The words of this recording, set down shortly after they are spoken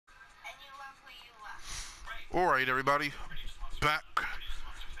Alright, everybody. Back.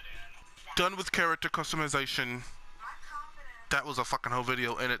 Done with character customization. That was a fucking whole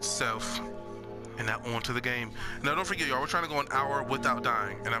video in itself. And now on to the game. Now don't forget, y'all, we're trying to go an hour without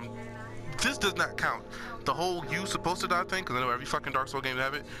dying. And this does not count. The whole you supposed to die thing, because I know every fucking Dark Souls game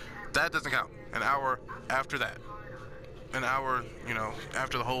have it. That doesn't count. An hour after that. An hour, you know,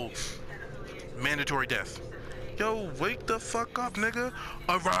 after the whole mandatory death. Yo, wake the fuck up, nigga.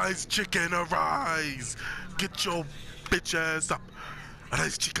 Arise, chicken, arise. Get your bitch ass up.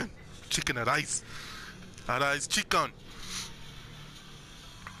 Arise, chicken. Chicken, arise. Arise, chicken.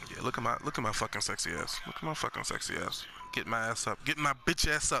 Yeah, look at my fucking sexy ass. Look at my fucking sexy ass. Get my ass up. Get my bitch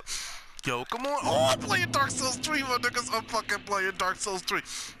ass up. Yo, come on. Oh, I'm playing Dark Souls 3, my niggas. I'm fucking playing Dark Souls 3.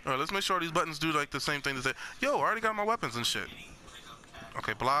 Alright, let's make sure these buttons do like the same thing that they... Yo, I already got my weapons and shit.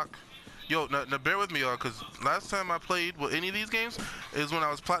 Okay, block. Yo, now bear with me, y'all, because last time I played with any of these games is when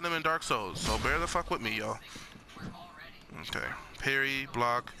I was platinum in Dark Souls. So bear the fuck with me, y'all. Okay. Parry,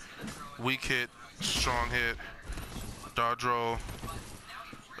 block, weak hit, strong hit, dodge roll,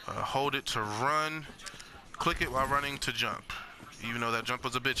 hold it to run, click it while running to jump. Even though that jump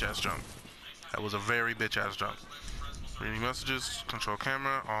was a bitch-ass jump. That was a very bitch-ass jump. Reading messages, control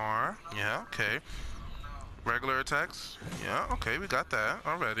camera, R, yeah, okay. Regular attacks, yeah, okay, we got that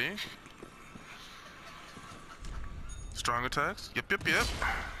already. Strong attacks. Yep.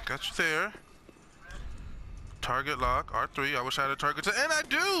 Got you there. Target lock. R3. I wish I had a target to... And I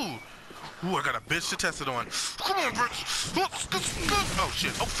do! Ooh, I got a bitch to test it on. Come on, bitch! Oh,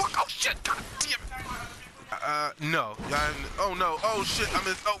 shit. Oh, fuck! Oh, shit! God damn! No. Oh, no. Oh, shit. I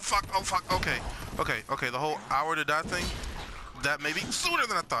missed... Oh, fuck. Oh, fuck. Okay. The whole hour to die thing, that may be sooner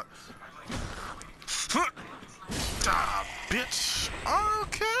than I thought. Ah, bitch.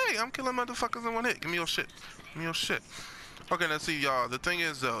 Okay. I'm killing motherfuckers in one hit. Give me your shit. Okay, now see, y'all, the thing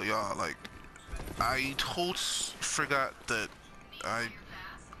is, though, y'all, like, I totally forgot that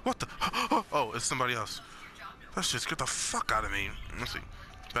what the? Oh, it's somebody else. Let's just get the fuck out of me. Let's see.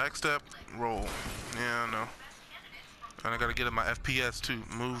 Backstep, roll. Yeah, no. And I gotta get in my FPS, too.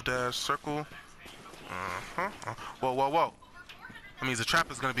 Move, dash, circle. Whoa. That means the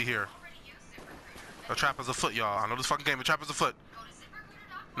trap is gonna be here. A trap is afoot, y'all. I know this fucking game, a trap is afoot.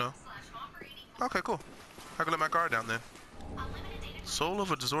 No? Okay, cool. I can let my guard down then. Soul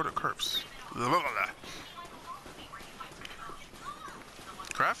of a disordered corpse.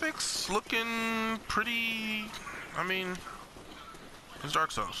 Graphics looking pretty... I mean... It's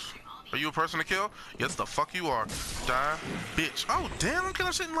Dark Souls. Are you a person to kill? Yes, the fuck you are. Die, bitch. Oh, damn, I'm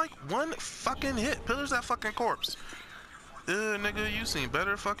killing shit in like one fucking hit. Pillars that fucking corpse. Nigga, you seen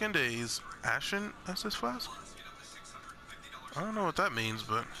better fucking days. Ashen SS Flask? I don't know what that means,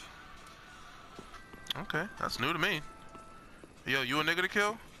 but... Okay, that's new to me. Yo, you a nigga to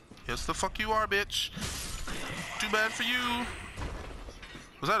kill? Yes, the fuck you are, bitch. Too bad for you.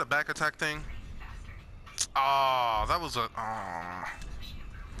 Was that a back attack thing? Oh, that was a... I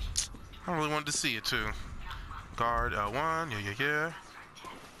really wanted to see it, too. Guard, L1, yeah.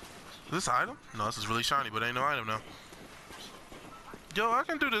 Is this item? No, this is really shiny, but ain't no item, though. Yo, I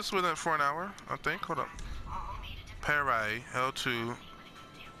can do this for an hour, I think. Hold up. Parry, L2.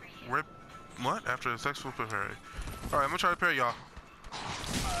 Rip... What? After a successful parry. Alright, I'm gonna try to parry y'all.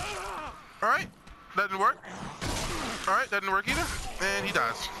 Alright, that didn't work. Alright, that didn't work either. And he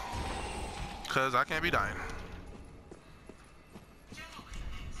dies. Cause I can't be dying.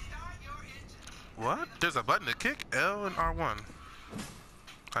 What? There's a button to kick? L and R1.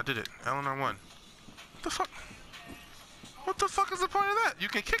 I did it. L and R1. What the fuck? What the fuck is the point of that? You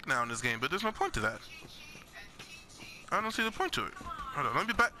can kick now in this game, but there's no point to that. I don't see the point to it. Hold on, let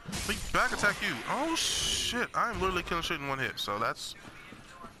me back attack you. Oh shit, I'm literally killing shit in one hit, so that's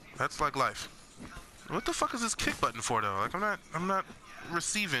like life. What the fuck is this kick button for though? Like I'm not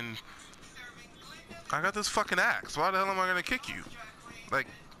receiving. I got this fucking axe. Why the hell am I gonna kick you? Like,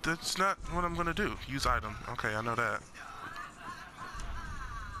 that's not what I'm gonna do. Use item. Okay, I know that.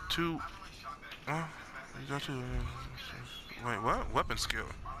 Wait, what? Weapon skill.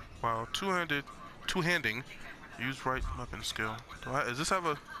 Wow, two-handing. Use right weapon skill. Does this have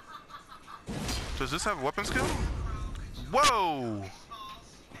a weapon skill? Whoa!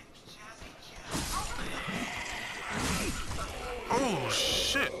 Oh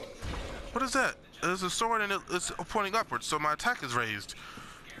shit! What is that? There's a sword and it's pointing upwards, so my attack is raised.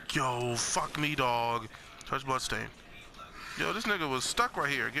 Yo, fuck me, dog. Touch bloodstain. Yo, this nigga was stuck right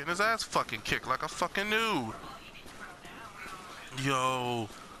here, getting his ass fucking kicked like a fucking noob. Yo.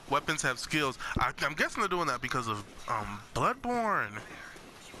 Weapons have skills. I'm guessing they're doing that because of Bloodborne.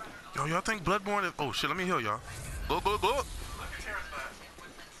 Yo, y'all think Bloodborne is... Oh shit, let me heal y'all. Go.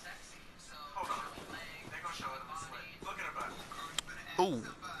 Ooh.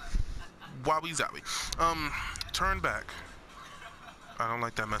 Wowie zowie. Turn back. I don't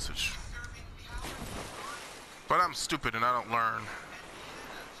like that message. But I'm stupid and I don't learn.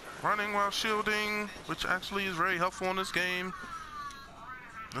 Running while shielding, which actually is very helpful in this game.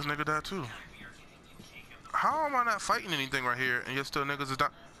 This nigga died too. How am I not fighting anything right here and yet still niggas is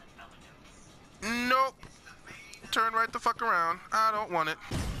not? Nope. Turn right the fuck around. I don't want it.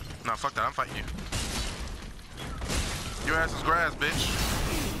 Nah, fuck that. I'm fighting you. Your ass is grass, bitch.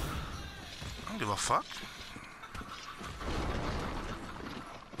 I don't give a fuck.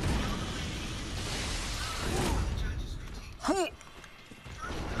 Whew.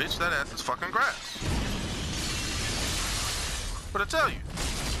 Bitch, that ass is fucking grass. But I tell you,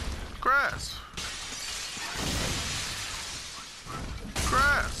 grass.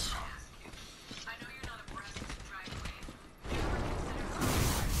 Grass.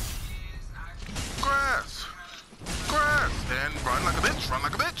 Grass. Grass. And run like a bitch. Run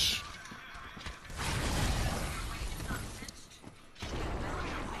like a bitch.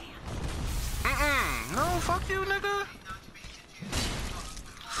 No, fuck you, nigga.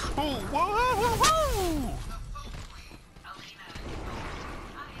 Ooh, whoa, whoa, whoa, whoa.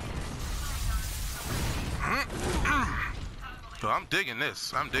 Yo, I'm digging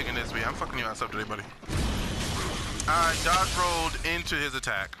this. I'm digging this, man. I'm fucking your ass up today, buddy. Alright, dodge rolled into his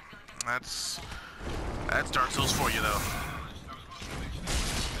attack. That's Dark Souls for you, though.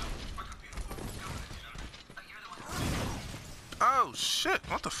 Oh, shit.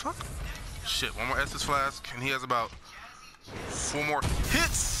 What the fuck? Shit, one more Estus Flask, and he has about 4 more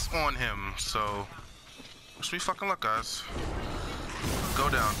hits on him, so wish me fucking luck, guys. Go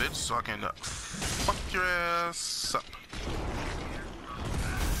down, bitch, so I can fuck your ass up.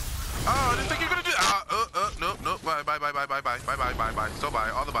 Oh, I didn't think you were gonna do nope, bye, so bye,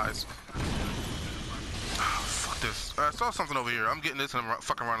 all the byes. Oh, fuck this. I saw something over here. I'm getting this and I'm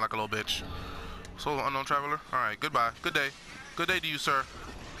fucking running like a little bitch. Solo unknown traveler. Alright, goodbye. Good day. Good day to you, sir.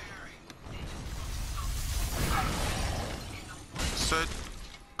 Said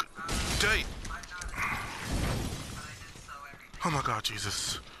good day. Oh my god,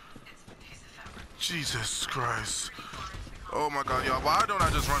 Jesus. Jesus Christ. Oh my god, y'all. Why don't I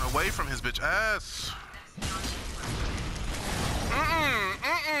just run away from his bitch ass?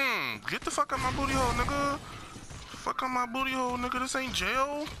 Get the fuck out my booty hole, nigga. Fuck out my booty hole, nigga. This ain't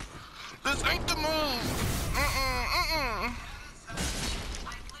jail. This ain't the move.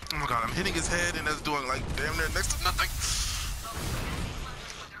 Oh my god, I'm hitting his head and that's doing like damn near next to nothing.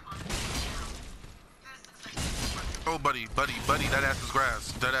 Oh, buddy, that ass is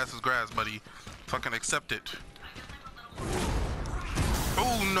grass. That ass is grass, buddy. Fucking accept it.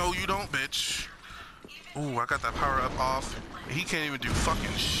 Oh, no, you don't, bitch. Ooh, I got that power up off. He can't even do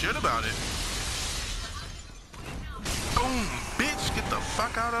fucking shit about it. Boom, bitch, get the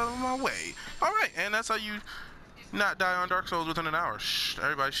fuck out of my way. All right, and that's how you not die on Dark Souls within an hour. Shh,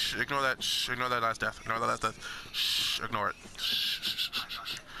 everybody, shh, ignore that. Shh, ignore that last death. Ignore that last death. Shh, ignore it. Shh, shh, shh,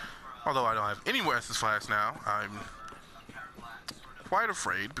 shh. Although I don't have any more Estus Flask now, I'm quite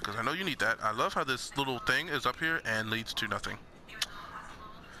afraid because I know you need that. I love how this little thing is up here and leads to nothing.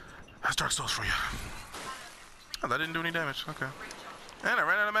 That's Dark Souls for you. Oh, that didn't do any damage. Okay. And I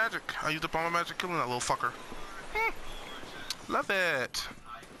ran out of magic. I used up all my magic killing that little fucker. Love it.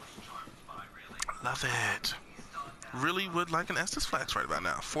 Love it. Really would like an Estus Flask right about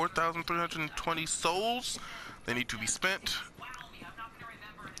now. 4,320 souls. They need to be spent.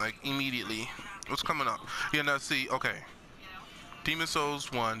 Like, immediately. What's coming up? Yeah, now see, okay. Demon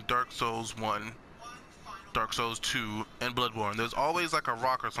Souls 1, Dark Souls 1, Dark Souls 2, and Bloodborne. There's always like a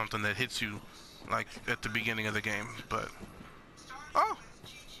rock or something that hits you, like, at the beginning of the game, but... Oh!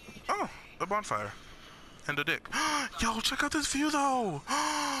 Oh! A bonfire. And a dick. Yo, check out this view, though!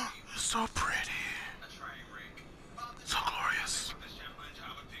 It's so pretty. So glorious.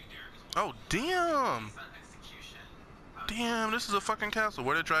 Oh, damn! Damn, this is a fucking castle.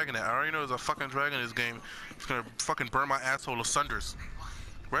 Where the dragon at? I already know there's a fucking dragon in this game. It's gonna fucking burn my asshole asunders.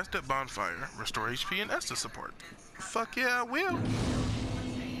 Rest at bonfire. Restore HP and Estus support. Fuck yeah, I will.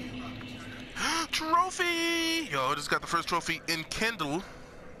 Trophy! Yo, I just got the first trophy in Kindle.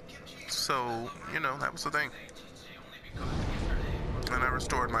 So, you know, that was the thing. And I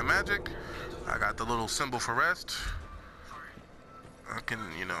restored my magic. I got the little symbol for rest. I can,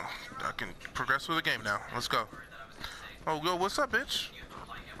 you know, I can progress with the game now. Let's go. Oh, yo, what's up, bitch?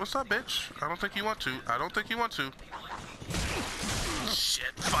 What's up, bitch? I don't think you want to. I don't think you want to.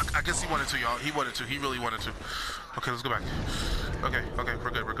 Shit, fuck. I guess he wanted to, y'all. He wanted to. He really wanted to. Okay, let's go back. Okay, okay,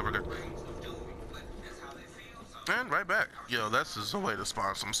 we're good, we're good, we're good. And right back. Yo, this is the way to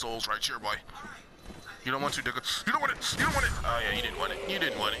spawn some souls right here, boy. You don't want to, nigga. You don't want it. You don't want it. Oh, yeah, you didn't want it. You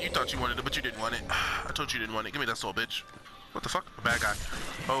didn't want it. You thought you wanted it, but you didn't want it. I told you you didn't want it. Give me that soul, bitch. What the fuck? A bad guy.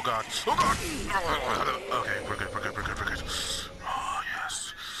 Oh, God. Oh, God. Okay, we're good. We're good. We're good. We're good. Oh,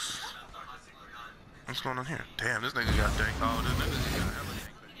 yes. What's going on here? Damn, this nigga got dank. Oh, this nigga got hella dank.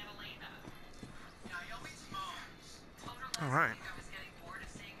 All right.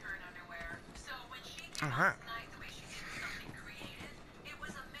 All right.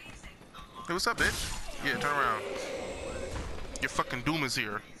 Hey, what's up, bitch? Yeah, turn around. Your fucking doom is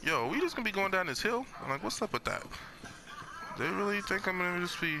here. Yo, we just gonna be going down this hill? I'm like, what's up with that? They really think I'm gonna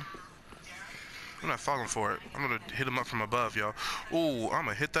just be... I'm not falling for it. I'm gonna hit him up from above, y'all. Ooh, I'm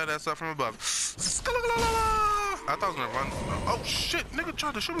gonna hit that ass up from above. I thought I was gonna run. Oh, shit. Nigga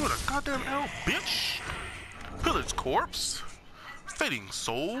tried to shoot me with a goddamn arrow, bitch. Pillage corpse. Fading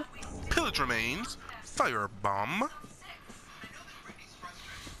soul. Pillage remains. Firebomb.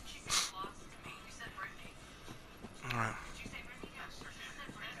 Alright.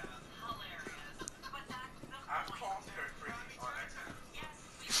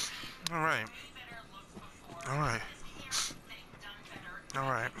 Alright. Alright.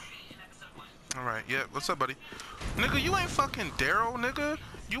 Alright. Alright, yeah, what's up, buddy? Nigga, you ain't fucking Daryl, nigga.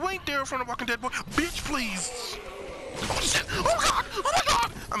 You ain't Daryl from the Walking Dead, boy. Bitch, please. Oh, shit. Oh, God. Oh, my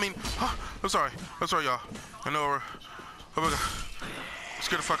God. I mean, I'm sorry. I'm sorry, y'all. I know we're... Oh, my God.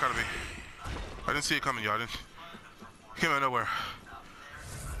 Scared the fuck out of me. I didn't see it coming, y'all. It came out of nowhere.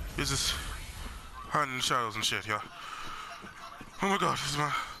 It's just hiding in the shadows and shit, y'all. Oh, my God. This is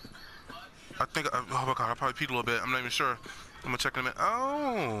my... I think... oh, my God. I probably peed a little bit. I'm not even sure. I'm gonna check in a minute.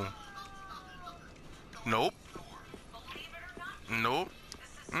 Oh. Nope. Nope.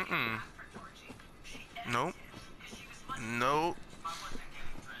 Mm-mm. Nope. Nope.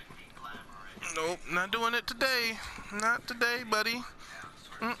 Nope. Not doing it today. Not today, buddy.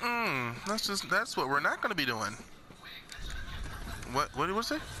 Mm-mm. That's what we're not gonna be doing. What did it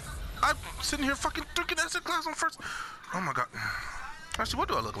say? I'm sitting here fucking drinking acid glass on first. Oh my God. Actually, what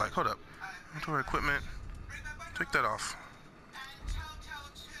do I look like? Hold up. Inventory equipment. Take that off.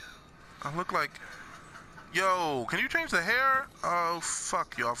 I look like... Yo, can you change the hair? Oh,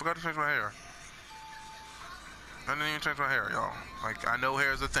 fuck, y'all. I forgot to change my hair. I didn't even change my hair, y'all. Like, I know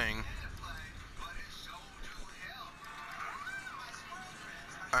hair is a thing.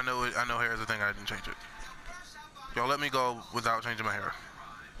 I know hair is a thing. I didn't change it. Y'all let me go without changing my hair.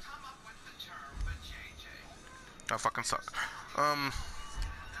 I fucking suck. I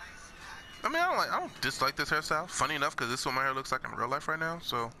mean, I don't dislike this hairstyle. Funny enough, because this is what my hair looks like in real life right now,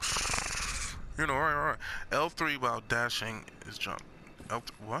 so... You know, alright. L3 while dashing is jump.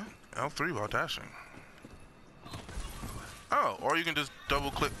 What? L3 while dashing. Oh, or you can just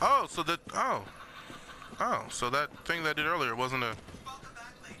double click. Oh, so that... Oh. Oh, so that thing that I did earlier wasn't a...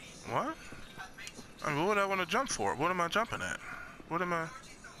 What? I mean, what would I want to jump for? What am I jumping at? What am I...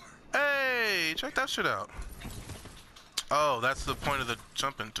 Hey, check that shit out. Oh, that's the point of the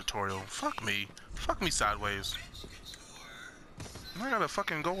jumping tutorial. Fuck me. Fuck me sideways. I gotta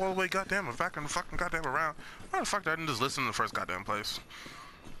fucking go all the way goddamn back and fucking goddamn around. Why the fuck did I didn't just listen to the first goddamn place?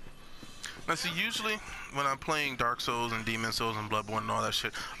 Now see, usually when I'm playing Dark Souls and Demon Souls and Bloodborne and all that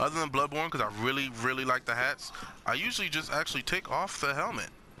shit, other than Bloodborne, because I really, really like the hats, I usually just actually take off the helmet.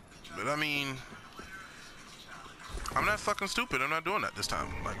 But I mean, I'm not fucking stupid. I'm not doing that this time.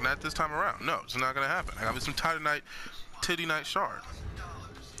 Like, not this time around. No, it's not gonna happen. I got me some Titty Knight Shard.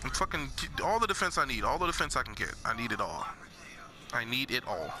 I'm fucking all the defense I need. All the defense I can get. I need it all. I need it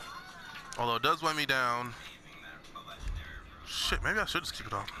all. Although it does weigh me down. Shit, maybe I should just keep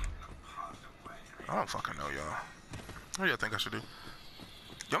it off. I don't fucking know, y'all. What do y'all think I should do?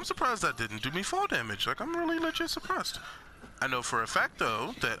 Yo, I'm surprised that didn't do me fall damage. Like, I'm really legit surprised. I know for a fact,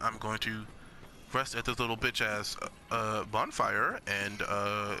 though, that I'm going to rest at this little bitch-ass bonfire and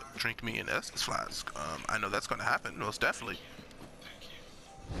drink me an Estus flask. I know that's going to happen, most definitely.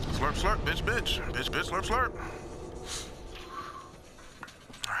 Slurp, slurp, bitch, bitch. Bitch, bitch, slurp, slurp.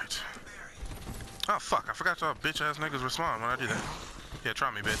 Alright. Oh, fuck. I forgot y'all bitch-ass niggas respond when I do that. Yeah,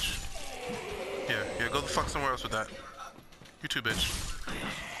 try me, bitch. Yeah, go the fuck somewhere else with that. You too, bitch.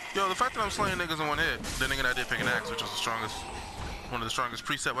 Yo, the fact that I'm slaying niggas in one hit, then again I did pick an axe, which was the strongest, one of the strongest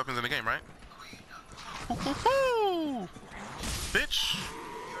preset weapons in the game, right? Woo-hoo-hoo! Bitch!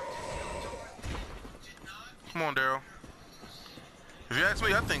 Come on, Daryl. If you ask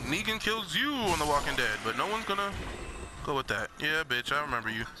me, I think Negan kills you on The Walking Dead, but no one's gonna go with that. Yeah, bitch, I remember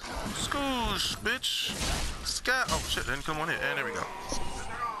you. Scoosh, bitch. Scat. Oh, shit, didn't come on here. And there we go.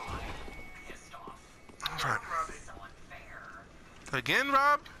 Alright. Again,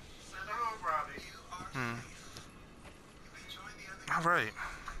 Rob? Alright.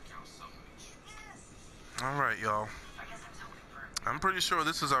 Alright, y'all. I'm pretty sure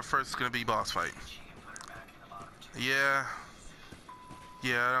this is our first gonna be boss fight. Yeah.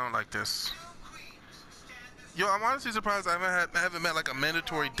 Yeah, I don't like this. Yo, I'm honestly surprised I haven't met like a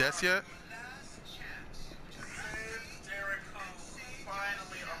mandatory death yet.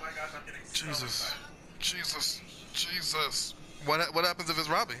 Jesus. Jesus. Jesus. What happens if it's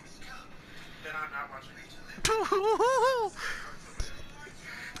Robbie? Then I'm not watching it.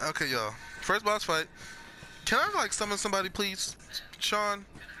 Okay, y'all. First boss fight. Can I like summon somebody, please? Sean?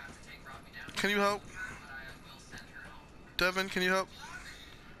 Can you help? Devin, can you help?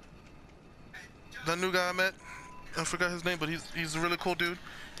 That new guy I met, I forgot his name, but he's a really cool dude.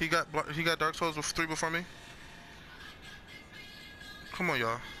 He got Dark Souls 3 before me. Come on,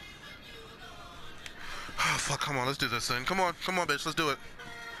 y'all. Oh, fuck, come on, let's do this thing. Come on, bitch, let's do it.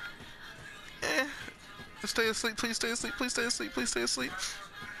 Stay asleep, please stay asleep, please stay asleep, please stay asleep.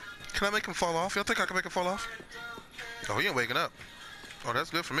 Can I make him fall off? Y'all think I can make him fall off? Oh, he ain't waking up. Oh, that's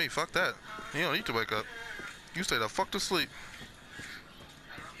good for me. Fuck that. You don't need to wake up. You stay the fuck to sleep.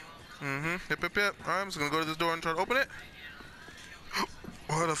 Yep. Alright, I'm just gonna go to this door and try to open it.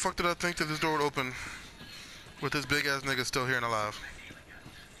 Why the fuck did I think that this door would open with this big ass nigga still here and alive?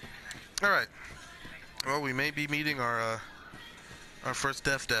 Alright. Well, we may be meeting our first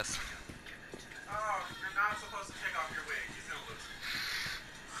death. Oh, you're not supposed to take off your wig. He's gonna lose.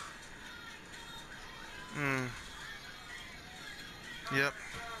 Yep.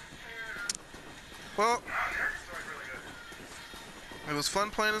 Well, it was fun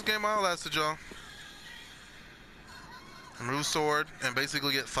playing this game while it lasted, y'all. Remove sword and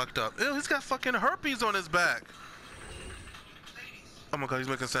basically get fucked up. Ew, he's got fucking herpes on his back. Oh my god, he's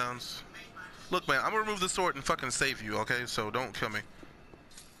making sounds. Look, man, I'm gonna remove the sword and fucking save you, okay? So don't kill me.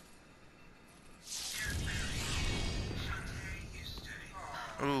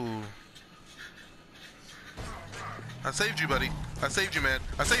 Ooh. I saved you, buddy. I saved you, man.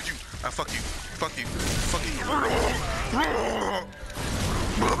 I saved you. I fuck you. Fuck you. Fuck you.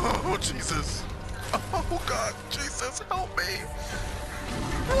 Oh, Jesus. Oh, God. Jesus, help me.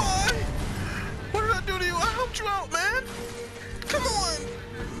 Why? What did I do to you? I helped you out, man. Come on.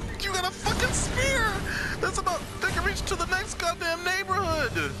 You got a fucking spear. That's about... They can reach to the next goddamn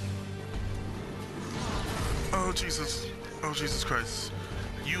neighborhood. Oh, Jesus. Oh, Jesus Christ.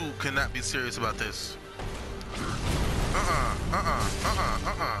 You cannot be serious about this.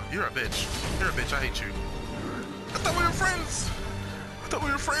 You're a bitch. You're a bitch. I hate you. I thought we were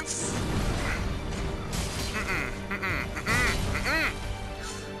friends.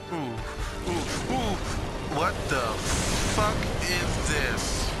 Ooh. What the fuck is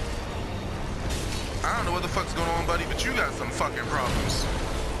this? I don't know what the fuck's going on, buddy, but you got some fucking problems.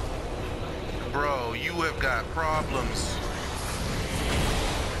 Bro, you have got problems.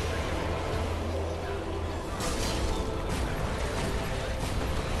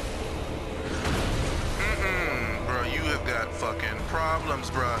 Bro, you have got fucking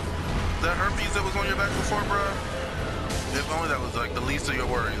problems, bro. That herpes that was on your back before, bro. If only that was like the least of your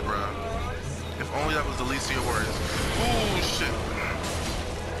worries, bro. If only that was the least of your worries. Ooh, shit.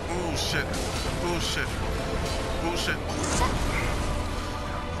 Ooh, shit. Ooh, shit. Ooh, shit. Ooh, fuck.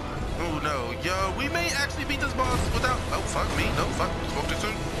 Ooh, no. Yo, we may actually beat this boss without... Oh, fuck me. No, fuck. Spoke too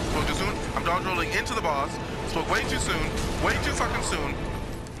soon. Spoke too soon. I'm dodge rolling into the boss. Spoke way too soon. Way too fucking soon.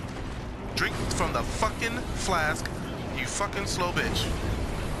 Drink from the fucking flask, you fucking slow bitch.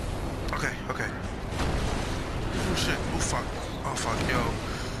 Okay. Oh shit. Oh fuck. Oh fuck, yo.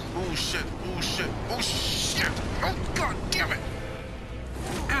 Oh shit. Oh god damn it.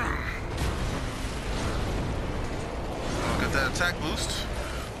 Get that attack boost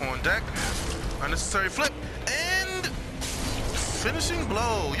on deck. Unnecessary flip and finishing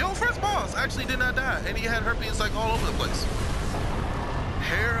blow. Yo, first boss actually did not die, and he had herpes like all over the place.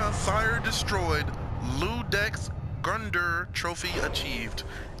 Hair of Fire destroyed. Ludex Gunder trophy achieved.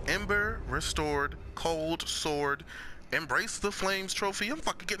 Ember restored. Cold sword. Embrace the Flames trophy. I'm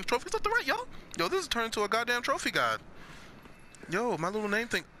fucking getting trophies left to right, y'all. Yo, this is turned into a goddamn trophy guide. Yo, my little name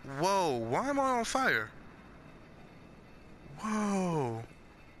thing. Whoa, why am I on fire? Whoa.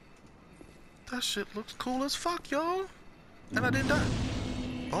 That shit looks cool as fuck, y'all. And I didn't die.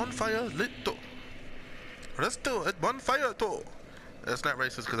 On fire lit. Let's do it. On fire too. That's not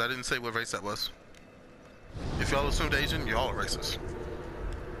racist because I didn't say what race that was. If y'all assumed Asian, y'all are racist.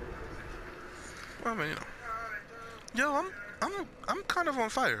 Well, I mean, you know. Yo, I'm kind of on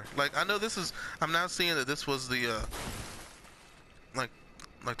fire. Like, I know this is... I'm now seeing that this was the, like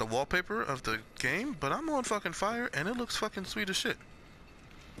the wallpaper of the game, but I'm on fucking fire, and it looks fucking sweet as shit.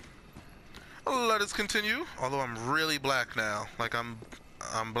 Let us continue. Although I'm really black now. Like, I'm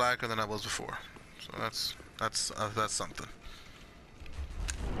blacker than I was before. So that's something.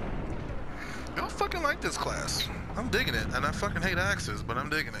 I don't fucking like this class. I'm digging it, and I fucking hate axes, but I'm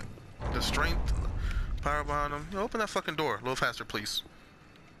digging it. The strength, power behind them. Open that fucking door a little faster, please.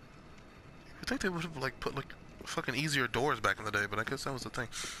 I think they would have like put like fucking easier doors back in the day, but I guess that was the thing.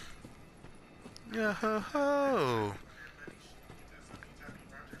 Yeah ho ho.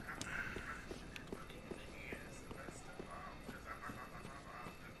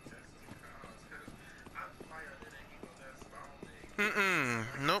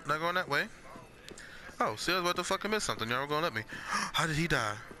 Nope, not going that way. Oh, see, I was about to fucking miss something. Y'all were gonna let me. How did he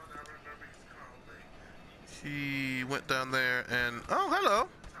die? He went down there and... Oh, hello!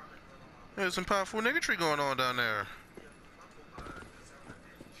 There's some powerful niggatry going on down there.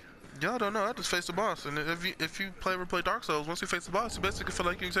 Y'all don't know, I just faced the boss. And if you ever play Dark Souls, once you face the boss, you basically feel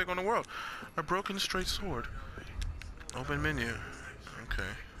like you can take on the world. A broken straight sword. Open menu. Okay.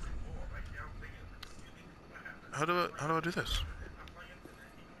 How do I do this?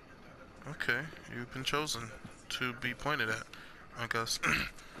 Okay, you've been chosen to be pointed at, I guess.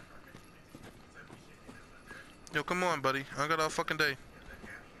 Yo, come on, buddy. I got all fucking day.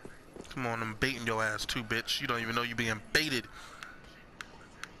 Come on, I'm baiting your ass too, bitch. You don't even know you being baited.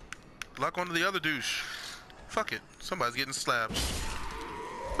 Lock onto the other douche. Fuck it. Somebody's getting slapped.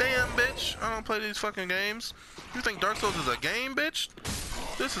 Bam, bitch. I don't play these fucking games. You think Dark Souls is a game, bitch?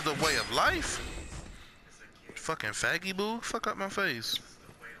 This is the way of life. Fucking faggy boo. Fuck up my face.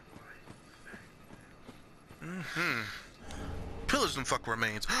 Pillars and fuck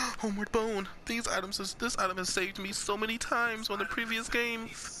remains. Homeward bone. This item has saved me so many times on the previous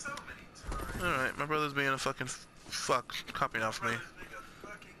game. Alright, my brother's being a fucking fuck copying off me.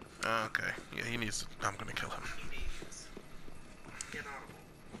 Okay, yeah, he needs to, I'm gonna kill him.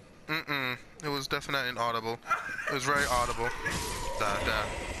 It was definitely inaudible. It was very audible. Die.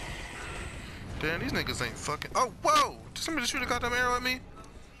 Damn, these niggas ain't fucking. Oh, whoa! Did somebody shoot a goddamn arrow at me?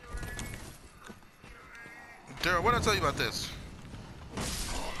 Daryl, what did I tell you about this?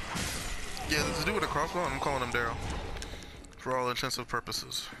 Yeah, there's a dude with a crossbow, and I'm calling him Daryl. For all intensive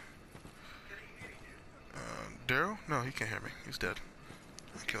purposes. Daryl? No, he can't hear me. He's dead.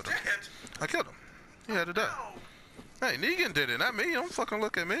 I killed him. I killed him. He had to die. Hey, Negan did it, not me. Don't fucking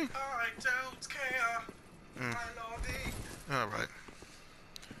look at me. I don't care. My lordy. Alright.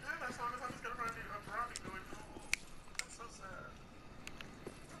 That's why I'm just gonna find a brownie going home. That's so sad.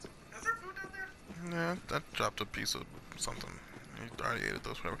 Is there food down there? Yeah, I dropped a piece of something. He already ate it,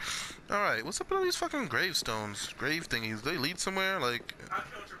 those, whatever. Alright, what's up with all these fucking gravestones? Grave thingies? They lead somewhere? Like, I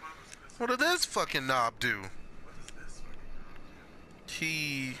killed your mama for this. what did this fucking knob do? What is this?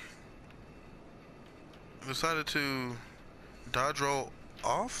 He decided to dodge roll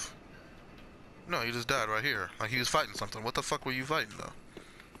off? No, he just died right here. Like he was fighting something. What the fuck were you fighting though?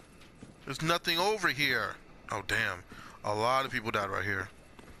 There's nothing over here. Oh damn. A lot of people died right here.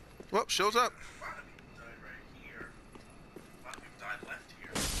 Whoop, shows up. A lot of people died right here. A lot of people died left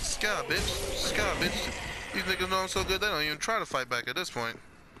here. Sky bitch. Sky bitch. These niggas know I'm so good they don't even try to fight back at this point.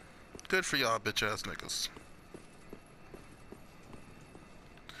 Good for y'all bitch ass niggas.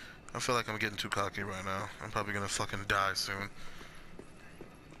 I feel like I'm getting too cocky right now. I'm probably gonna fucking die soon.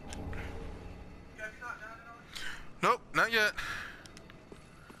 Nope, not yet.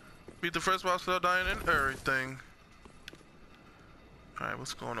 Beat the first boss without dying and everything. Alright,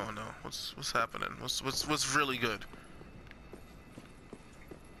 what's going on though? What's happening? What's really good?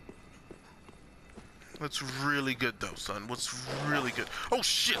 What's really good though, son? What's really good? Oh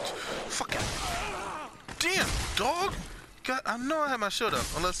shit! Fucking damn dog! God, I know I have my shield up,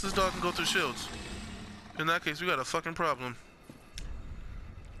 unless this dog can go through shields. In that case, we got a fucking problem.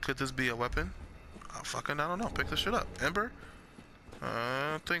 Could this be a weapon? I don't know. Pick this shit up. Ember?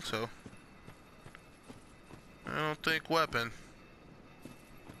 I don't think so. I don't think weapon.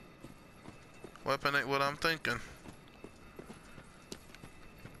 Weapon ain't what I'm thinking.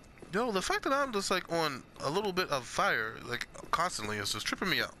 Yo, the fact that I'm just like on a little bit of fire, like constantly, is just tripping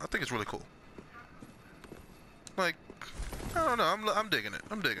me out. I think it's really cool. Like, I don't know. I'm digging it.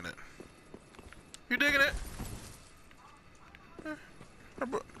 I'm digging it. You digging it?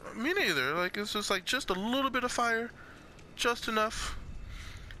 Me neither. Like, it's just like just a little bit of fire, just enough.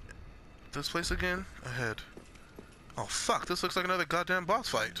 This place again? Ahead. Oh fuck! This looks like another goddamn boss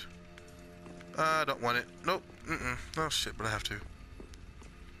fight. I don't want it. Nope. Oh shit! But I have to.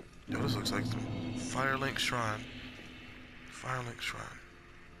 Yo, this looks like Firelink Shrine. Firelink Shrine.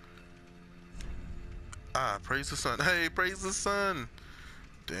 Ah, praise the sun. Hey, praise the sun.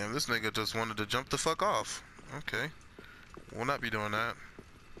 Damn, this nigga just wanted to jump the fuck off. Okay. We'll not be doing that.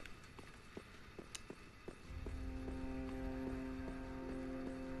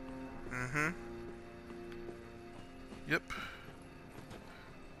 Yep.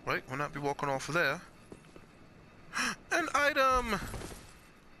 Wait, we'll not be walking off of there. An item!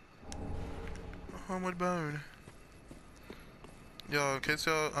 A homeward bone. Yo, in case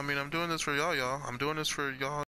y'all, I mean, I'm doing this for y'all. I'm doing this for y'all.